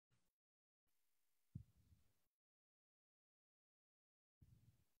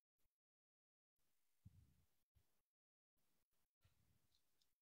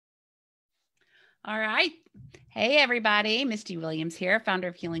All right. Hey, everybody. Misty Williams here, founder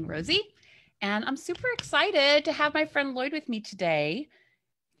of Healing Rosie. And I'm super excited to have my friend Lloyd with me today.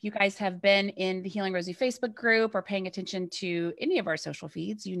 If you guys have been in the Healing Rosie Facebook group or paying attention to any of our social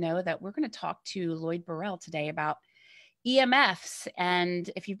feeds, you know that we're going to talk to Lloyd Burrell today about EMFs. And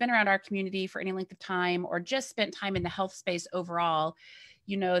if you've been around our community for any length of time or just spent time in the health space overall,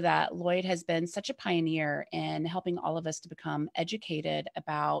 you know that Lloyd has been such a pioneer in helping all of us to become educated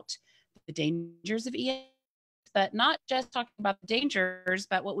about the dangers of EMFs, but not just talking about the dangers,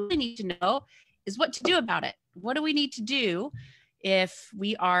 but what we really need to know is what to do about it. What do we need to do if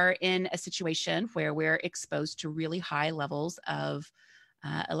we are in a situation where we're exposed to really high levels of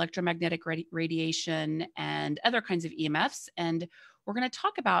electromagnetic radiation and other kinds of EMFs? And we're going to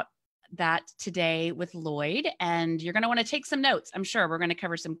talk about that today with Lloyd. And you're going to want to take some notes. I'm sure we're going to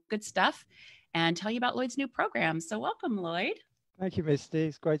cover some good stuff and tell you about Lloyd's new program. So welcome, Lloyd. Thank you, Misty.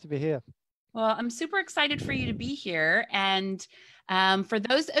 It's great to be here. Well, I'm super excited for you to be here. And for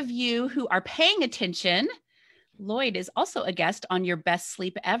those of you who are paying attention, Lloyd is also a guest on Your Best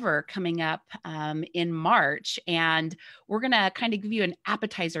Sleep Ever coming up in March. And we're going to kind of give you an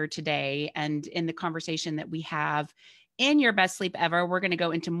appetizer today. And in the conversation that we have in Your Best Sleep Ever, we're going to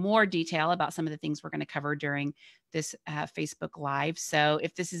go into more detail about some of the things we're going to cover during this Facebook Live. So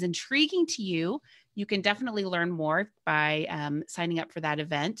if this is intriguing to you, you can definitely learn more by signing up for that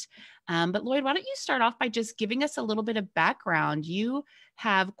event. But Lloyd, why don't you start off by just giving us a little bit of background? You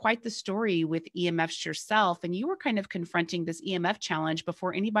have quite the story with EMFs yourself, and you were kind of confronting this EMF challenge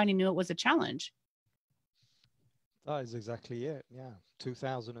before anybody knew it was a challenge. That is exactly it. Yeah.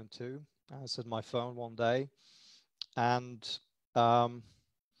 2002. I said my phone one day, and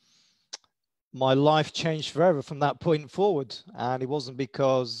my life changed forever from that point forward. And it wasn't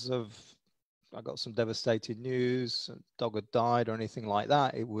because of I got some devastating news, a dog had died or anything like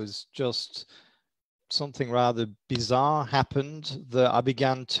that. It was just something rather bizarre happened that I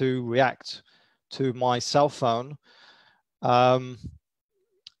began to react to my cell phone.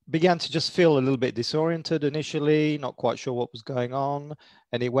 Began to just feel a little bit disoriented initially, not quite sure what was going on.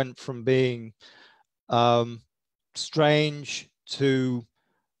 And it went from being strange to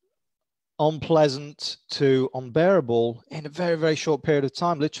unpleasant to unbearable in a very, very short period of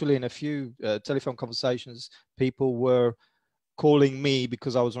time. Literally in a few telephone conversations, people were calling me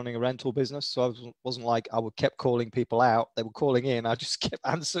because I was running a rental business. So I wasn't like I would kept calling people out. They were calling in. I just kept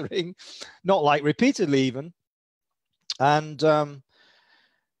answering, not like repeatedly even. And so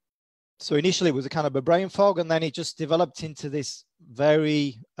initially it was a kind of a brain fog, and then it just developed into this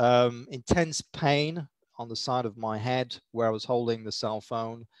very intense pain on the side of my head where I was holding the cell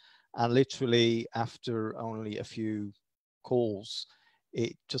phone. And literally after only a few calls,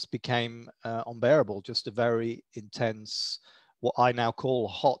 it just became unbearable, just a very intense, what I now call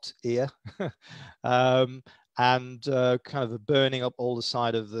hot ear, and kind of a burning up all the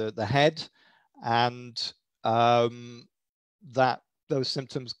side of the head. And that those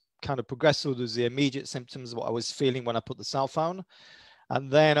symptoms kind of progressed. So there's the immediate symptoms of what I was feeling when I put the cell phone.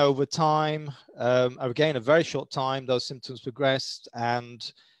 And then over time, again, a very short time, those symptoms progressed and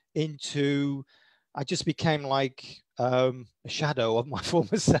into, I just became like a shadow of my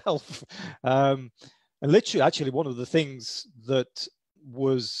former self. And literally, actually, one of the things that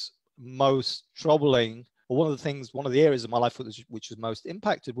was most troubling, or one of the areas of my life which was most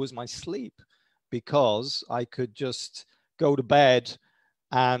impacted was my sleep, because I could just go to bed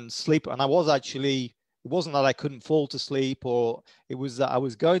and sleep. And I was actually, it wasn't that I couldn't fall to sleep, or it was that I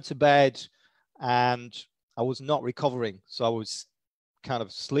was going to bed and I was not recovering. So I was kind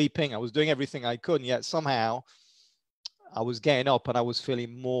of sleeping. I was doing everything I could, and yet somehow I was getting up and I was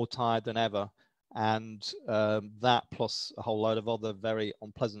feeling more tired than ever. And that plus a whole load of other very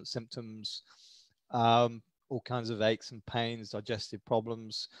unpleasant symptoms, all kinds of aches and pains, digestive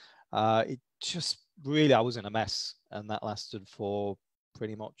problems. It just really, I was in a mess. And that lasted for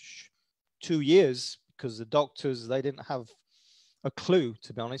pretty much 2 years, because the doctors, they didn't have a clue,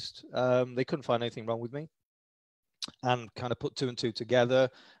 to be honest. They couldn't find anything wrong with me, and kind of put two and two together.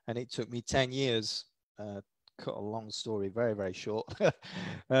 And it took me 10 years, cut a long story very, very short,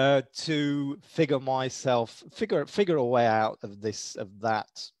 to figure a way out of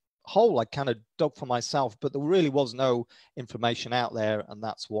that hole I kind of dug for myself. But there really was no information out there, and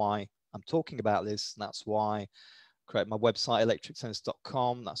that's why I'm talking about this. And that's why I created my website,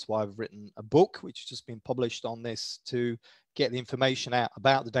 electricsense.com. That's why I've written a book, which has just been published on this, to get the information out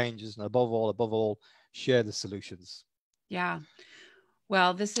about the dangers, and above all, share the solutions. Yeah.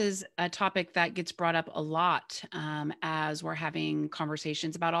 Well, this is a topic that gets brought up a lot as we're having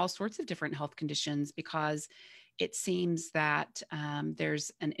conversations about all sorts of different health conditions, because it seems that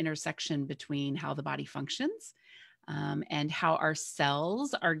there's an intersection between how the body functions and how our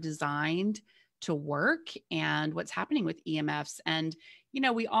cells are designed to work and what's happening with EMFs. And,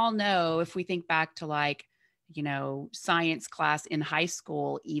 we all know, if we think back to like, science class in high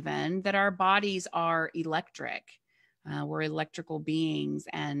school, even, that our bodies are electric. We're electrical beings,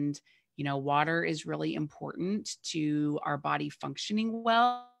 and water is really important to our body functioning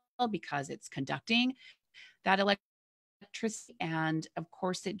well because it's conducting that electricity. And of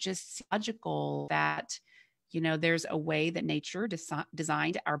course, it just seems logical that there's a way that nature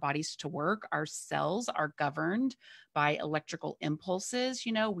designed our bodies to work. Our cells are governed by electrical impulses.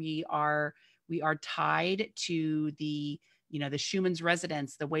 We are tied to the Schumann's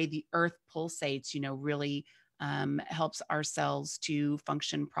resonance, the way the earth pulsates, really helps our cells to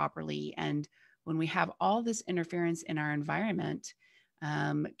function properly. And when we have all this interference in our environment,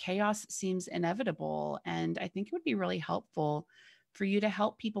 chaos seems inevitable. And I think it would be really helpful for you to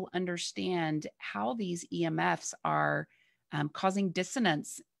help people understand how these EMFs are causing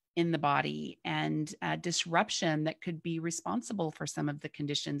dissonance in the body and disruption that could be responsible for some of the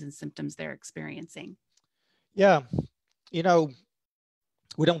conditions and symptoms they're experiencing. Yeah, we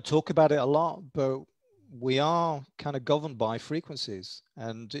don't talk about it a lot, but we are kind of governed by frequencies.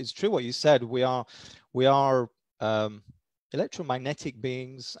 And it's true what you said. We are electromagnetic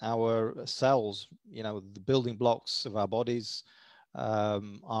beings. Our cells, the building blocks of our bodies,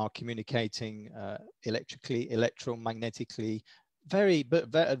 are communicating electrically, electromagnetically,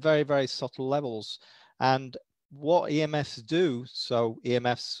 at very, very subtle levels. And what EMFs do, so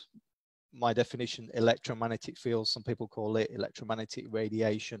EMFs, my definition, electromagnetic fields, some people call it electromagnetic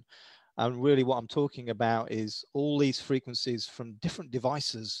radiation. And really what I'm talking about is all these frequencies from different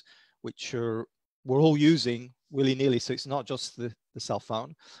devices, which we're all using willy-nilly. So it's not just the cell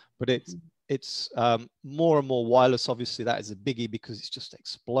phone, but it's more and more wireless. Obviously, that is a biggie because it's just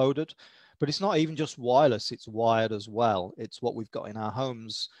exploded. But it's not even just wireless, it's wired as well. It's what we've got in our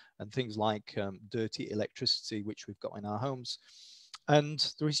homes and things like dirty electricity, which we've got in our homes.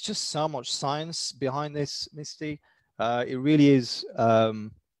 And there is just so much science behind this, Misty. It really is.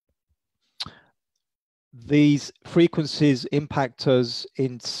 These frequencies impact us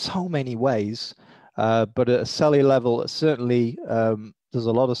in so many ways, but at a cellular level, certainly there's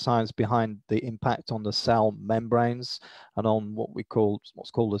a lot of science behind the impact on the cell membranes and on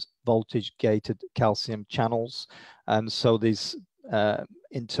what's called as voltage-gated calcium channels. And so this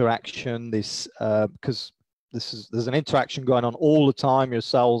interaction, because there's an interaction going on all the time. Your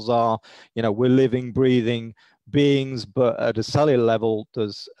cells are, we're living, breathing beings, but at a cellular level,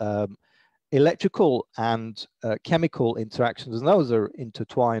 there's electrical and chemical interactions, and those are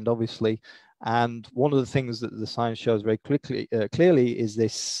intertwined, obviously. And one of the things that the science shows very clearly is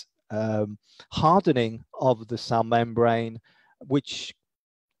this hardening of the cell membrane, which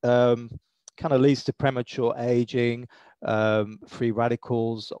kind of leads to premature aging, free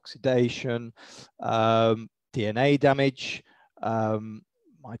radicals, oxidation, DNA damage,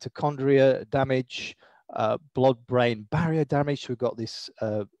 mitochondria damage, blood-brain barrier damage. We've got this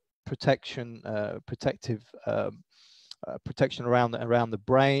protective protection around the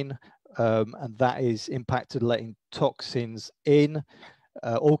brain, and that is impacted, letting toxins in,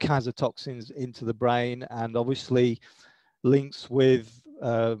 all kinds of toxins into the brain, and obviously links with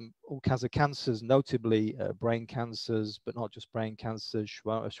all kinds of cancers, notably brain cancers, but not just brain cancers,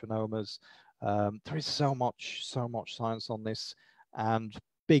 schwannomas. There is so much science on this, and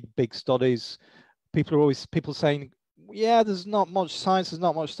big studies. People saying, yeah, there's not much science, there's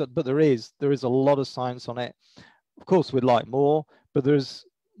not much stuff, but there is a lot of science on it. Of course, we'd like more, but there's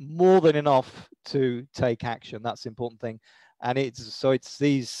more than enough to take action. That's the important thing. And it's how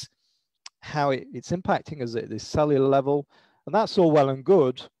it's impacting us at this cellular level, and that's all well and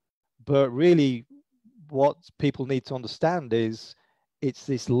good, but really what people need to understand is it's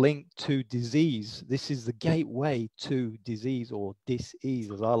this link to disease. This is the gateway to disease, or dis-ease,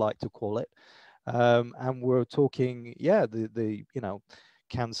 as I like to call it. And we're talking,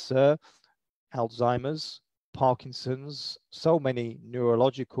 cancer, Alzheimer's, Parkinson's, so many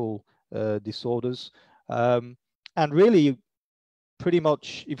neurological disorders. And really, pretty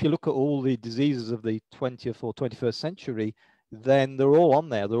much, if you look at all the diseases of the 20th or 21st century, then they're all on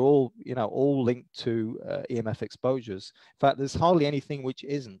there. They're all, all linked to EMF exposures. In fact, there's hardly anything which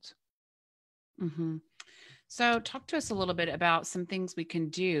isn't. Mm-hmm. So talk to us a little bit about some things we can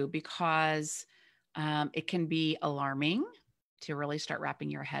do, because it can be alarming to really start wrapping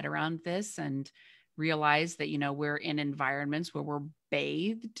your head around this and realize that, we're in environments where we're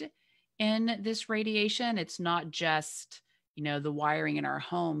bathed in this radiation. It's not just, the wiring in our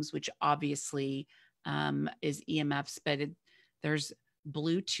homes, which obviously is EMFs, but there's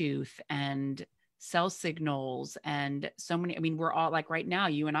Bluetooth and cell signals and so many. I mean, we're all like right now,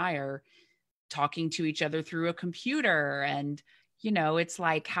 you and I are talking to each other through a computer. And, it's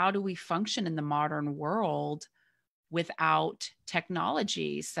like, how do we function in the modern world without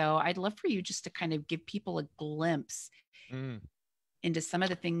technology? So I'd love for you just to kind of give people a glimpse into some of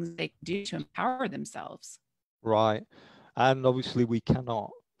the things they do to empower themselves. Right. And obviously we cannot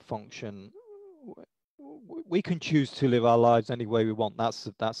function. We can choose to live our lives any way we want. That's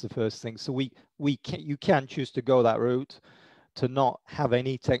the first thing. So you can choose to go that route, to not have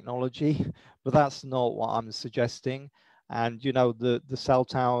any technology, but that's not what I'm suggesting. And the cell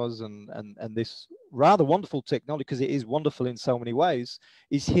towers and this rather wonderful technology, because it is wonderful in so many ways,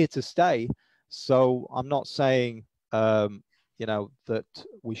 is here to stay. So I'm not saying that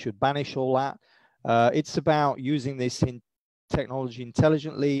we should banish all that. It's about using this in technology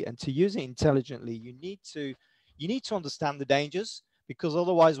intelligently, and to use it intelligently, you need to understand the dangers, because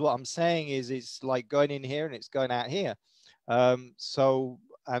otherwise what I'm saying is it's like going in here and it's going out here. And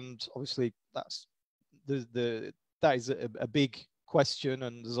obviously that's that is a big question,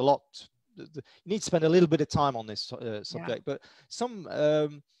 and there's a lot. You need to spend a little bit of time on this subject, but some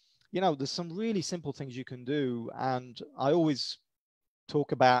there's some really simple things you can do, and I always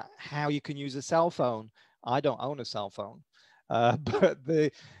talk about how you can use a cell phone. I don't own a cell phone, but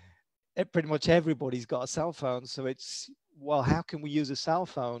pretty much everybody's got a cell phone. So it's, well, how can we use a cell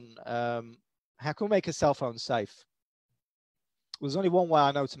phone? How can we make a cell phone safe? There's only one way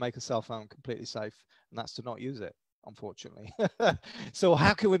I know to make a cell phone completely safe, and that's to not use it, unfortunately. So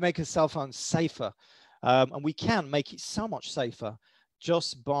how can we make a cell phone safer? And we can make it so much safer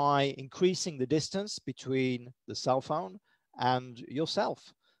just by increasing the distance between the cell phone and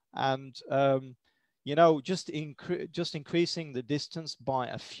yourself. And just increasing the distance by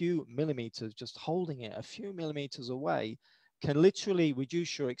a few millimeters, just holding it a few millimeters away, can literally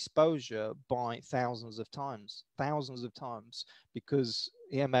reduce your exposure by thousands of times, because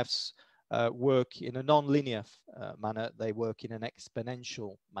EMFs work in a non-linear manner. They work in an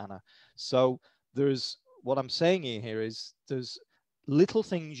exponential manner. So what I'm saying here is there's little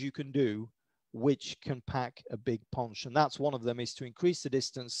things you can do which can pack a big punch. And that's one of them, is to increase the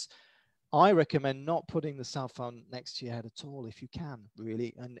distance. I recommend not putting the cell phone next to your head at all if you can,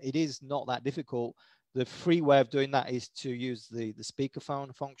 really. And it is not that difficult. The free way of doing that is to use the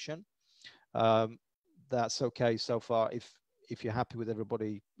speakerphone function. That's okay so far if you're happy with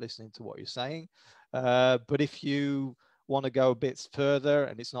everybody listening to what you're saying. But if you want to go a bit further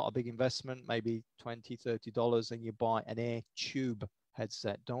and it's not a big investment, maybe $20, $30, and you buy an air tube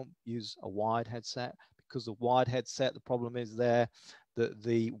headset. Don't use a wired headset, because the wired headset, the problem is there that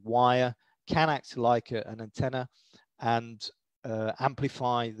the wire can act like an antenna and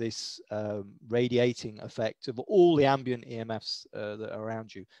amplify this radiating effect of all the ambient EMFs that are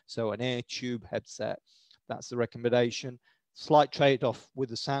around you. So an air tube headset, that's the recommendation. Slight trade-off with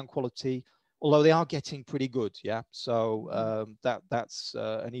the sound quality, although they are getting pretty good. Yeah, so that's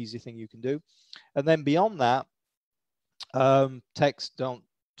an easy thing you can do. And then beyond that, text, don't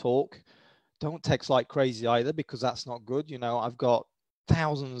talk. Don't text like crazy either, because that's not good. I've got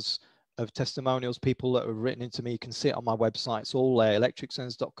thousands of testimonials, people that have written into me. You can see it on my website. It's all there,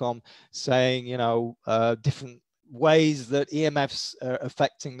 electricsense.com, saying, different ways that EMFs are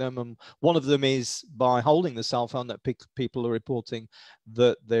affecting them. And one of them is by holding the cell phone, that people are reporting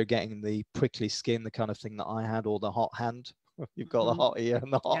that they're getting the prickly skin, the kind of thing that I had, or the hot hand. You've got the hot ear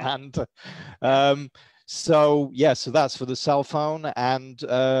and the hot hand. So that's for the cell phone. And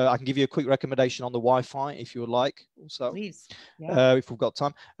I can give you a quick recommendation on the Wi-Fi if you would like also. Please. If we've got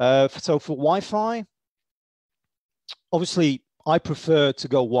time. So for Wi-Fi, obviously I prefer to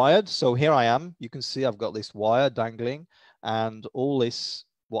go wired. So here I am. You can see I've got this wire dangling, and all this,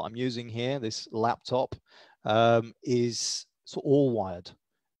 what I'm using here, this laptop, is all wired.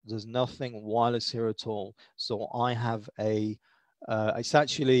 There's nothing wireless here at all. So I have it's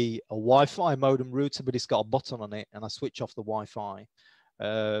actually a Wi-Fi modem router, but it's got a button on it, and I switch off the Wi-Fi.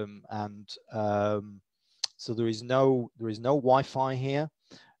 So there is no Wi-Fi here.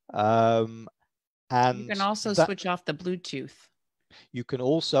 And you can also switch off the Bluetooth. You can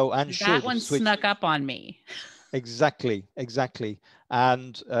also, and that one snuck up on me. Exactly.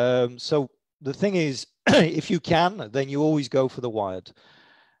 And so the thing is, if you can, then you always go for the wired.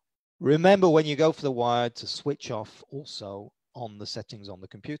 Remember, when you go for the wired, to switch off also on the settings on the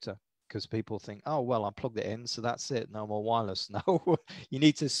computer, because people think, oh, well, I plugged it in, so that's it, no more wireless. No, you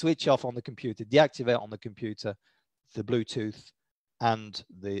need to switch off on the computer, deactivate on the computer the Bluetooth and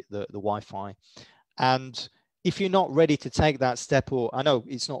the Wi-Fi. And if you're not ready to take that step, or I know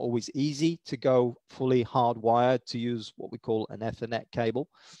it's not always easy to go fully hardwired to use what we call an Ethernet cable,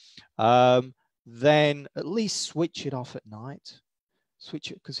 then at least switch it off at night.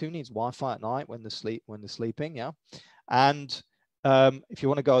 Switch it, because who needs Wi-Fi at night when they're sleeping? Yeah. And if you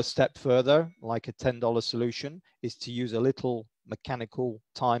want to go a step further, like a $10 solution is to use a little mechanical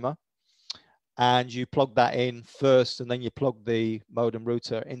timer, and you plug that in first, and then you plug the modem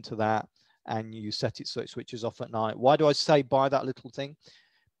router into that, and you set it so it switches off at night. Why do I say buy that little thing?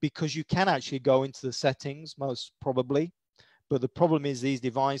 Because you can actually go into the settings, most probably, but the problem is these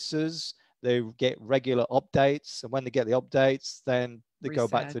devices, they get regular updates, and when they get the updates, then they go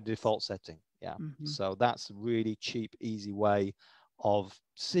back to the default setting. Yeah. So that's a really cheap, easy way of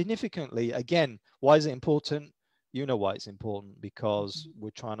significantly, again, why is it important? You know why it's important, because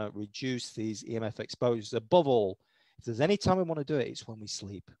we're trying to reduce these EMF exposures. Above all, if there's any time we want to do it, it's when we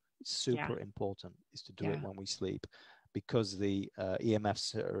sleep. It's super important is to do it when we sleep, because the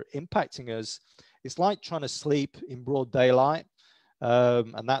EMFs are impacting us. It's like trying to sleep in broad daylight.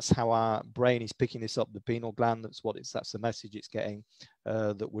 And that's how our brain is picking this up, the pineal gland. That's the message it's getting,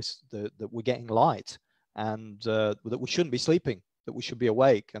 that we're getting light, and that we shouldn't be sleeping, that we should be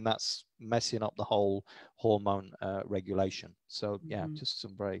awake, and that's messing up the whole hormone regulation. So yeah, just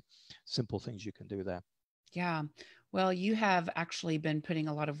some very simple things you can do there. Yeah. Well, you have actually been putting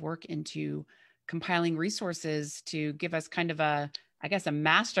a lot of work into compiling resources to give us kind of a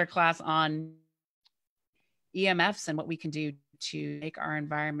master class on EMFs and what we can do to make our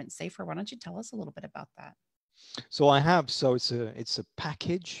environment safer. Why don't you tell us a little bit about that? So I have. So it's a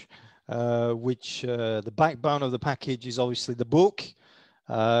package, which the backbone of the package is obviously the book,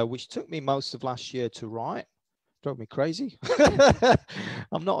 which took me most of last year to write. Drove me crazy.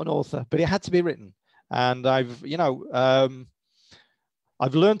 I'm not an author, but it had to be written. And I've learned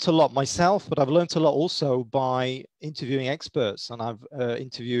a lot myself, but I've learned a lot also by interviewing experts. And I've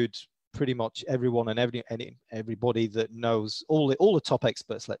interviewed pretty much everyone and everybody that knows, all the top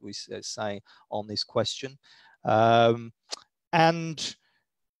experts, let me say, on this question. And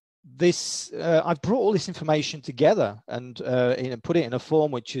this, I've brought all this information together and put it in a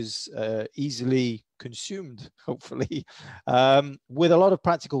form which is easily consumed, hopefully, with a lot of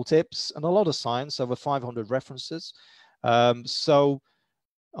practical tips and a lot of science, over 500 references. And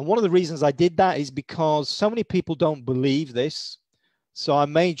one of the reasons I did that is because so many people don't believe this. So I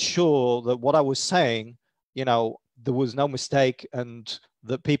made sure that what I was saying, there was no mistake, and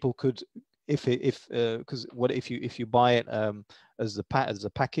that people could, if you buy it as a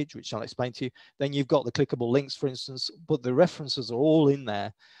package, which I'll explain to you, then you've got the clickable links, for instance, but the references are all in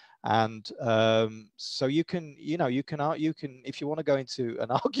there. And so you can, if you want to go into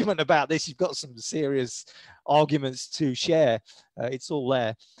an argument about this, you've got some serious arguments to share. It's all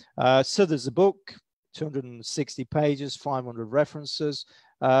there. So there's a book, 260 pages, 500 references.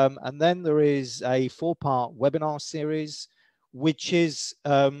 And then there is a 4-part webinar series, which is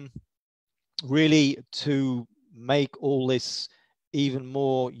really to make all this even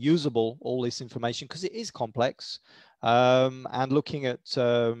more usable, all this information, because it is complex, and looking at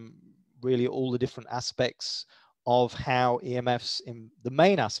really all the different aspects of how EMFs, the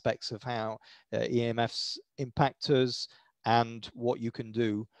main aspects of how EMFs impact us, and what you can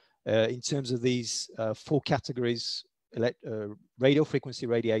do in terms of these 4 categories: radio frequency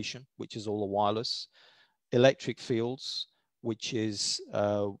radiation, which is all the wireless; electric fields, which is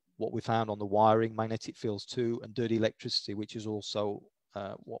what we found on the wiring; magnetic fields too; and dirty electricity, which is also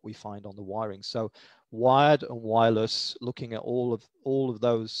what we find on the wiring. So wired and wireless, looking at all of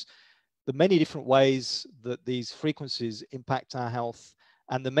those, the many different ways that these frequencies impact our health,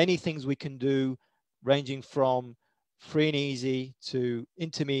 and the many things we can do, ranging from free and easy to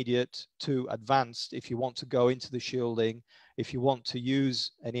intermediate to advanced, if you want to go into the shielding, if you want to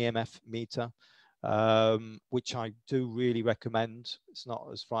use an EMF meter, which I do really recommend. It's not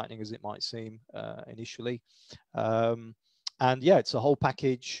as frightening as it might seem initially. And yeah, it's a whole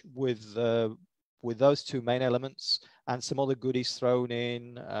package with those 2 main elements, and some other goodies thrown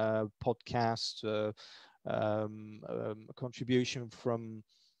in, podcast, a contribution from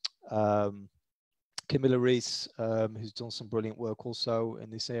Camilla Reese, who's done some brilliant work also in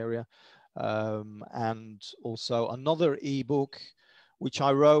this area, and also another ebook which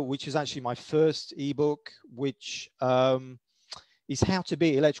I wrote, which is actually my first ebook, which is how to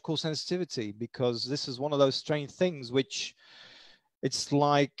beat electrical sensitivity, because this is one of those strange things which it's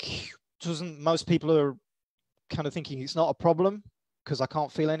like, most people are kind of thinking it's not a problem because I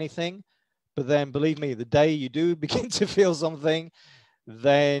can't feel anything. But then believe me, the day you do begin to feel something,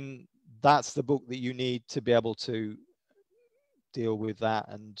 then that's the book that you need to be able to deal with that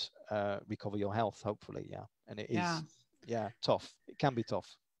and recover your health, hopefully. Yeah. And it Yeah. is, yeah, tough. It can be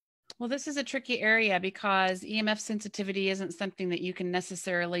tough. Well, this is a tricky area because EMF sensitivity isn't something that you can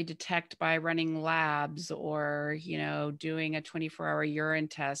necessarily detect by running labs or, doing a 24-hour urine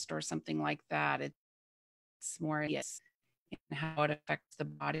test or something like that. It's more yes in how it affects the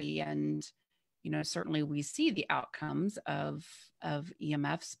body. And, certainly we see the outcomes of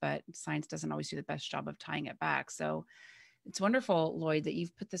EMFs, but science doesn't always do the best job of tying it back. So it's wonderful, Lloyd, that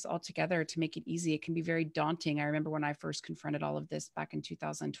you've put this all together to make it easy. It can be very daunting. I remember when I first confronted all of this back in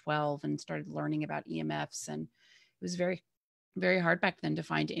 2012 and started learning about EMFs, and it was very, very hard back then to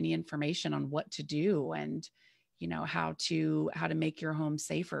find any information on what to do and how to make your home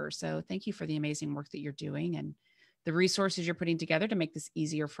safer. So thank you for the amazing work that you're doing and the resources you're putting together to make this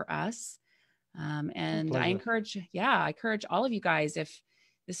easier for us. And I encourage all of you guys, if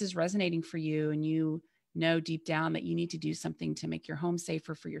this is resonating for you and you know deep down that you need to do something to make your home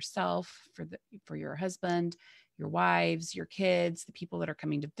safer for yourself, for your husband, your wives, your kids, the people that are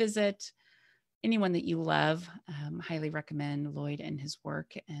coming to visit, anyone that you love, highly recommend Lloyd and his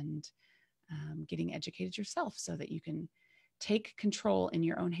work and getting educated yourself so that you can take control in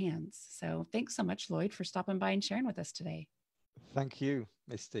your own hands. So thanks so much, Lloyd, for stopping by and sharing with us today. Thank you,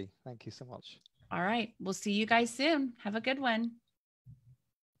 Misty. Thank you so much. All right. We'll see you guys soon. Have a good one.